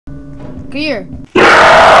Come here.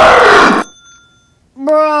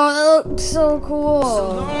 Bro, that looks so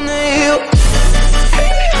cool.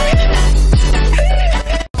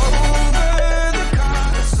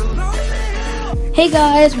 Hey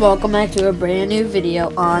guys, welcome back to a brand new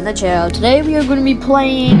video on the channel. Today we are going to be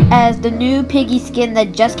playing as the new piggy skin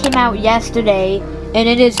that just came out yesterday, and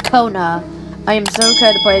it is Kona. I am so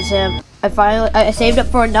excited to play as him. I saved up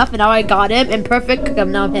for enough, and now I got him, and perfect, because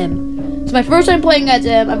I'm now him. It's my first time playing as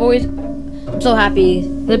him. I'm so happy.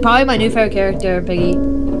 He's probably my new favorite character, Piggy.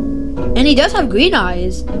 And he does have green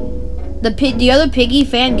eyes. The other Piggy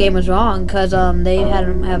fan game was wrong, because they had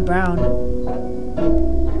him have brown.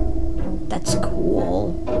 That's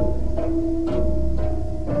cool.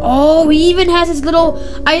 Oh, he even has his little.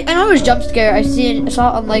 I know it was jump scare. I saw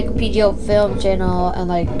it on like PGO Film Channel and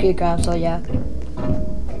like Geekcraft. So yeah,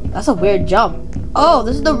 that's a weird jump. Oh,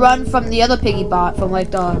 this is the run from the other Piggy bot from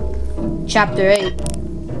like the chapter 8.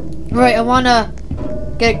 Right, I wanna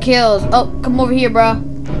get kills. Oh, come over here, bro.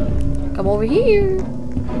 Come over here.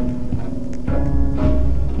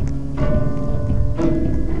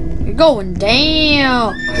 You're going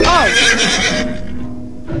down. Oh.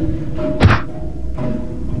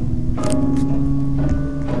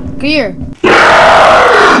 Come here.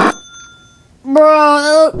 Bro,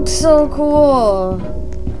 that looks so cool.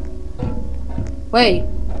 Wait.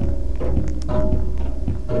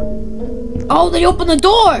 Oh, they opened the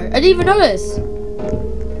door! I didn't even notice.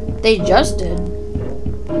 They just did.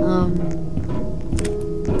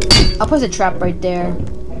 I'll place a trap right there.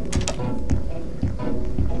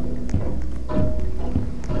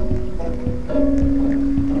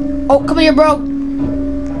 Oh, come here, bro.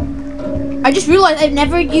 I just realized I've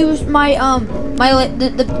never used my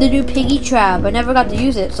the new piggy trap. I never got to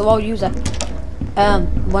use it, so I'll use it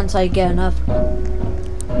once I get enough.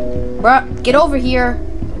 Bruh, get over here.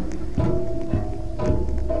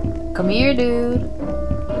 Come here, dude.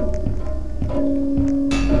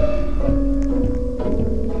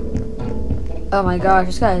 Oh my gosh,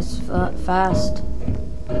 this guy is fast.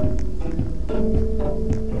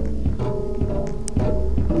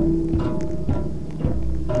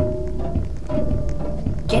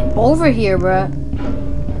 Get over here, bruh.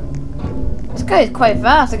 This guy is quite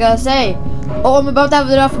fast, I gotta say. Oh, I'm about to have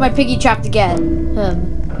enough for my piggy trap to get him.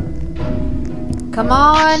 Come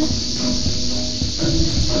on.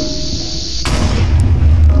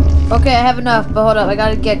 Okay, I have enough, but hold up, I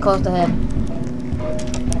gotta get close to him.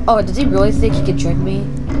 Oh, does he really think he can trick me?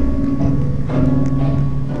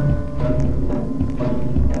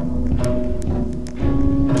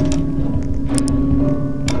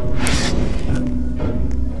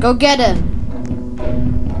 Go get him.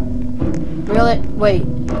 Really? Wait.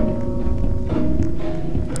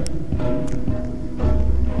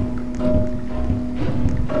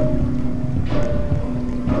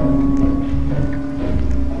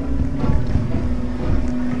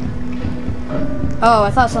 Oh,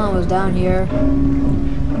 I thought someone was down here.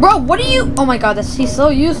 Bro, what are you? Oh my god, he's so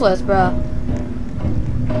useless, bro.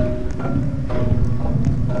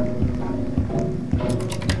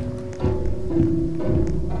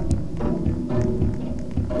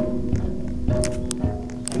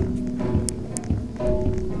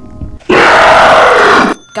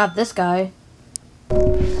 Got this guy.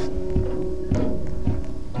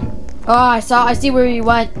 Oh, I see where he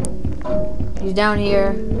went. He's down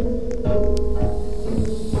here.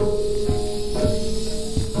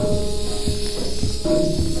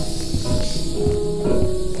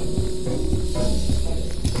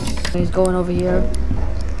 He's going over here.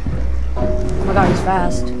 Oh my god, he's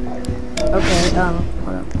fast. Okay,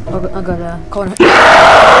 hold up. I'll go to Kona.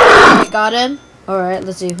 Got him. Alright,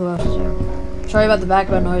 let's see who else is here. Sorry about the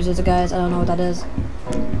background noises, guys. I don't know what that is.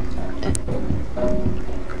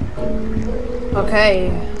 Okay.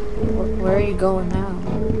 Where are you going now?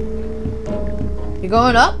 You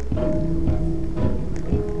going up?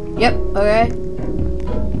 Yep, okay.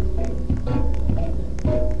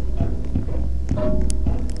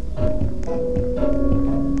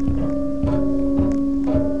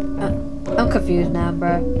 I'm confused now,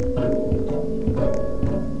 bro.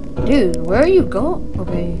 Dude, where are you going?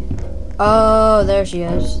 Okay. Oh, there she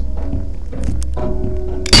is.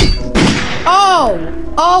 Oh!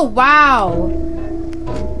 Oh, wow!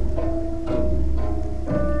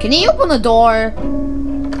 Can he open the door?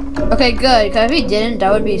 Okay, good, because if he didn't,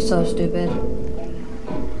 that would be so stupid.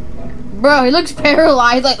 Bro, he looks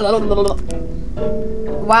paralyzed, like...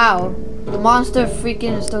 Wow. The monster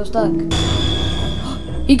freaking is still stuck.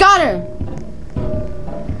 He got her!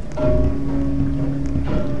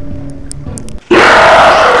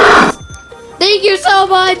 Thank you so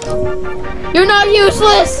much! You're not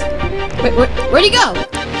useless! Wait, where'd he go?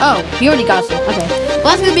 Oh, he already got some. Okay.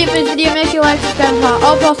 Well, that's gonna be it for this video. Make sure you like, subscribe, and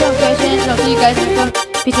all post notifications. And I'll see you guys next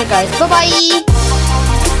one. Peace out, guys. Bye bye.